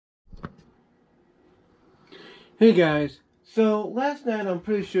Hey guys, so last night I'm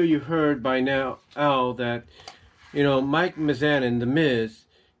pretty sure you heard by now, Al, that, Mike Mizanin, The Miz,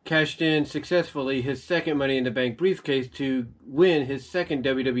 cashed in successfully his second Money in the Bank briefcase to win his second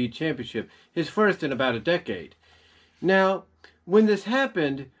WWE Championship, his first in about a decade. Now, when this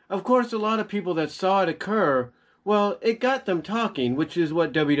happened, of course a lot of people that saw it occur, well, it got them talking, which is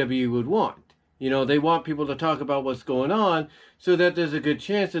what WWE would want. They want people to talk about what's going on so that there's a good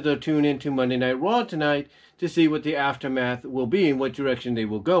chance that they'll tune into Monday Night Raw tonight to see what the aftermath will be and what direction they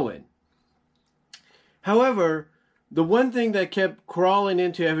will go in. However, the one thing that kept crawling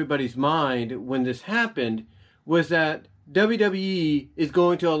into everybody's mind when this happened was that WWE is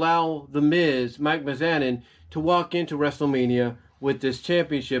going to allow The Miz, Mike Mizanin, to walk into WrestleMania with this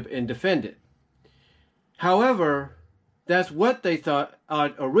championship and defend it. However, that's what they thought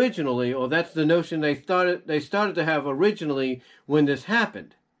originally, or that's the notion they started to have originally when this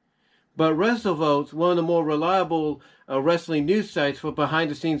happened. But WrestleVotes, one of the more reliable wrestling news sites for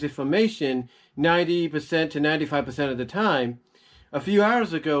behind-the-scenes information, 90% to 95% of the time, a few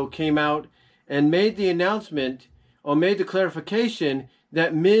hours ago came out and made the announcement, or made the clarification,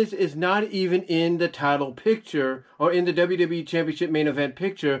 that Miz is not even in the title picture, or in the WWE Championship main event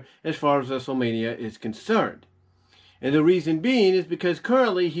picture, as far as WrestleMania is concerned. And the reason being is because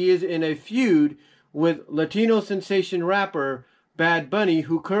currently he is in a feud with Latino sensation rapper Bad Bunny,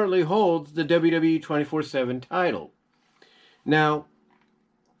 who currently holds the WWE 24/7 title. Now,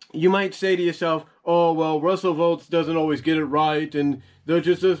 you might say to yourself, oh, well, WrestleVotes doesn't always get it right, and they're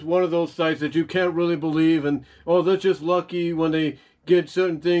just one of those sites that you can't really believe, and, oh, they're just lucky when they get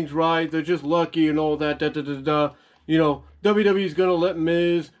certain things right, they're just lucky and all that, WWE's going to let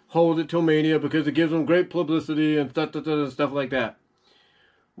Miz hold it till Mania because it gives them great publicity and stuff like that.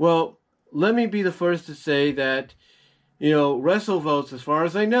 Well, let me be the first to say that, WrestleVotes, as far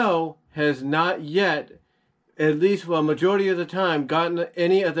as I know, has not yet, at least for a majority of the time, gotten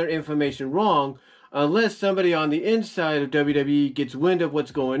any other information wrong, unless somebody on the inside of WWE gets wind of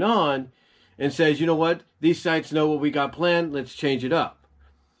what's going on and says, you know what, these sites know what we got planned, let's change it up.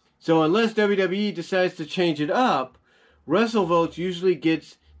 So unless WWE decides to change it up, WrestleVotes usually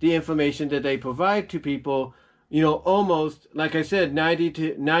gets the information that they provide to people, almost, like I said, 90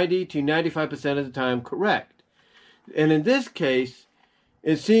 to 95% of the time correct. And in this case,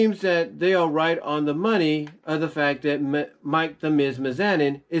 it seems that they are right on the money of the fact that Mike The Miz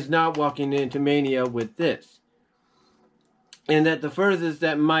Mizanin is not walking into Mania with this. And that the furthest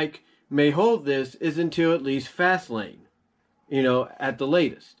that Mike may hold this is until at least Fastlane, at the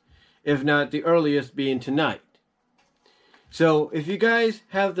latest. If not the earliest being tonight. So if you guys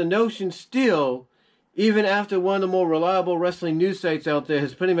have the notion still, even after one of the more reliable wrestling news sites out there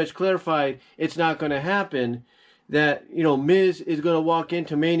has pretty much clarified it's not going to happen, that, Miz is going to walk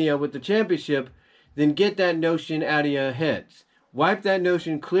into Mania with the championship, then get that notion out of your heads. Wipe that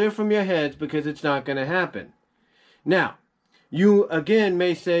notion clear from your heads because it's not going to happen. Now, you again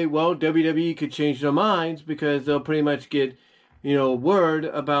may say, well, WWE could change their minds because they'll pretty much get, word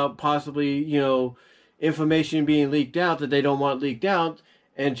about possibly, information being leaked out that they don't want leaked out.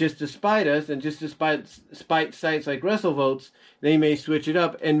 And just to spite us, and just to spite sites like WrestleVotes, they may switch it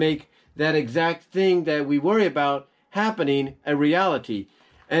up and make that exact thing that we worry about happening a reality.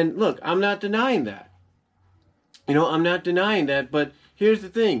 And look, I'm not denying that. I'm not denying that, but here's the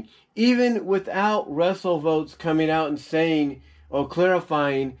thing. Even without WrestleVotes coming out and saying or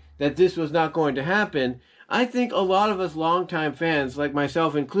clarifying that this was not going to happen, I think a lot of us longtime fans, like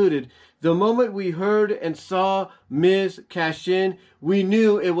myself included, the moment we heard and saw Miz cash in, we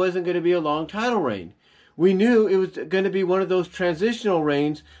knew it wasn't going to be a long title reign. We knew it was going to be one of those transitional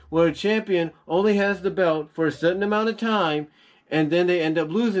reigns where a champion only has the belt for a certain amount of time, and then they end up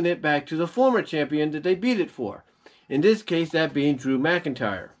losing it back to the former champion that they beat it for. In this case, that being Drew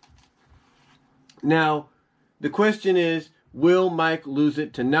McIntyre. Now, the question is, will Mike lose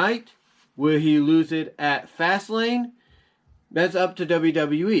it tonight? Will he lose it at Fastlane? That's up to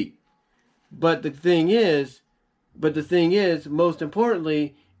WWE. But the thing is, most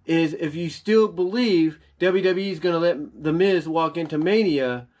importantly, is if you still believe WWE is going to let The Miz walk into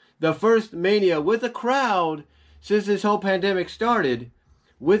Mania, the first Mania with a crowd since this whole pandemic started,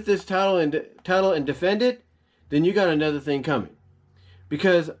 with this title and defend it, then you got another thing coming.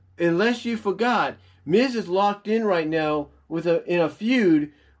 Because unless you forgot, Miz is locked in right now in a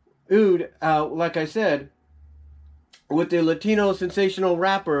feud, like I said, with the Latino sensational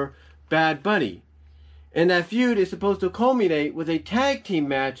rapper Bad Bunny. And that feud is supposed to culminate with a tag team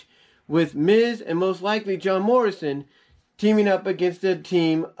match with Miz and most likely John Morrison teaming up against the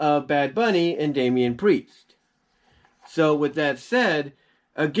team of Bad Bunny and Damian Priest. So with that said,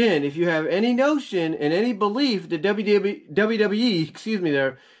 again, if you have any notion and any belief that WWE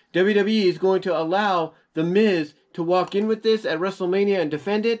is going to allow The Miz to walk in with this at WrestleMania and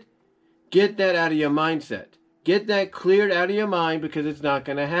defend it, get that out of your mindset. Get that cleared out of your mind, because it's not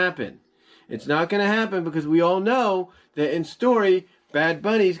going to happen. It's not going to happen because we all know that in story, Bad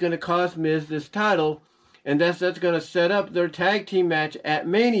Bunny is going to cost Miz this title, and that's going to set up their tag team match at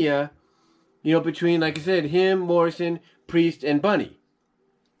Mania, between, like I said, him, Morrison, Priest, and Bunny.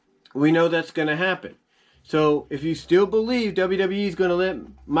 We know that's going to happen. So if you still believe WWE is going to let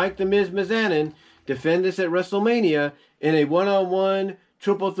Mike the Miz Mizanin defend this at WrestleMania in a one-on-one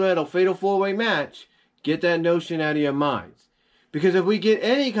triple threat or fatal four-way match, get that notion out of your minds. Because if we get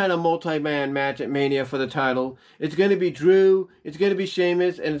any kind of multi-man match at Mania for the title, it's going to be Drew, it's going to be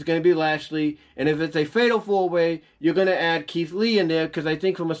Sheamus, and it's going to be Lashley. And if it's a fatal four-way, you're going to add Keith Lee in there, because I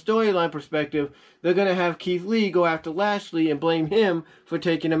think from a storyline perspective, they're going to have Keith Lee go after Lashley and blame him for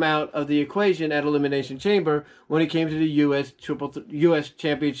taking him out of the equation at Elimination Chamber when it came to the U.S.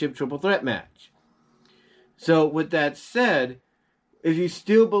 Championship Triple Threat match. So with that said, if you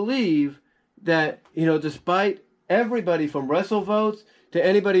still believe that, despite everybody from WrestleVotes to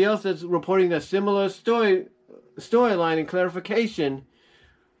anybody else that's reporting a similar storyline and clarification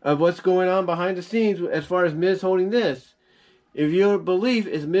of what's going on behind the scenes as far as Miz holding this, if your belief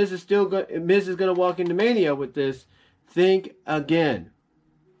is Miz is going to walk into Mania with this, think again.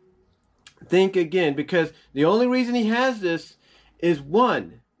 Think again, because the only reason he has this is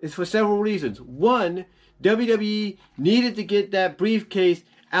for several reasons. One, WWE needed to get that briefcase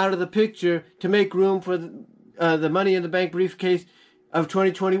out of the picture to make room for the Money in the Bank briefcase of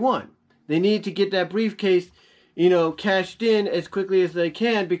 2021. They need to get that briefcase, cashed in as quickly as they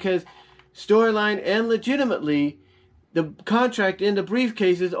can, because storyline and legitimately, the contract in the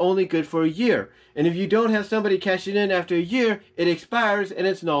briefcase is only good for a year. And if you don't have somebody cash it in after a year, it expires and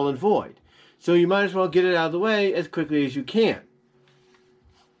it's null and void. So you might as well get it out of the way as quickly as you can.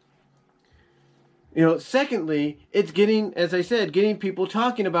 Secondly, it's getting people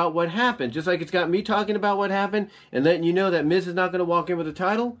talking about what happened. Just like it's got me talking about what happened and letting you know that Miz is not going to walk in with a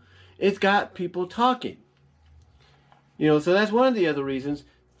title, it's got people talking. So that's one of the other reasons.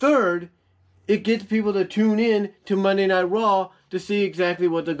 Third, it gets people to tune in to Monday Night Raw to see exactly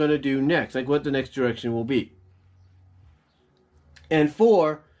what they're going to do next, like what the next direction will be. And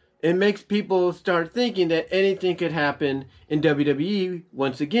four, it makes people start thinking that anything could happen in WWE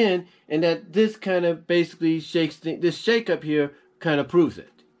once again, and that this kind of basically this shakeup here kind of proves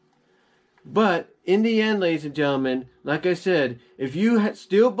it. But in the end, ladies and gentlemen, like I said, if you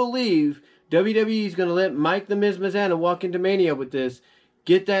still believe WWE is going to let Mike the Miz Mizanin walk into Mania with this,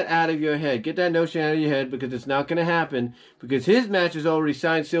 get that out of your head. Get that notion out of your head, because it's not going to happen, because his match is already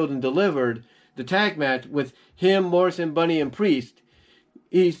signed, sealed, and delivered. The tag match with him, Morrison, Bunny, and Priest.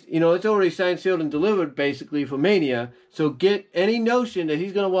 It's already signed, sealed, and delivered basically for Mania. So get any notion that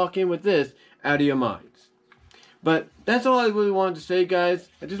he's going to walk in with this out of your minds. But that's all I really wanted to say, guys.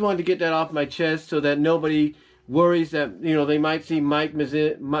 I just wanted to get that off my chest so that nobody worries that, they might see Mike the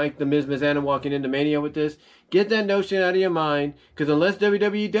Miz Mizanin walking into Mania with this. Get that notion out of your mind, because unless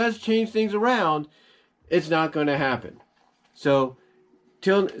WWE does change things around, it's not going to happen. So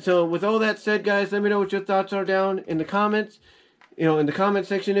with all that said, guys, let me know what your thoughts are down in the comments. In the comment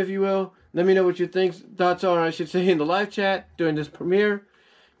section, if you will. Let me know what your thoughts are, I should say, in the live chat during this premiere.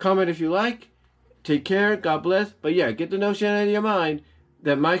 Comment if you like. Take care. God bless. But yeah, get the notion out of your mind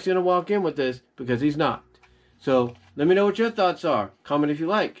that Mike's going to walk in with this, because he's not. So let me know what your thoughts are. Comment if you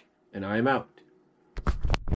like. And I am out.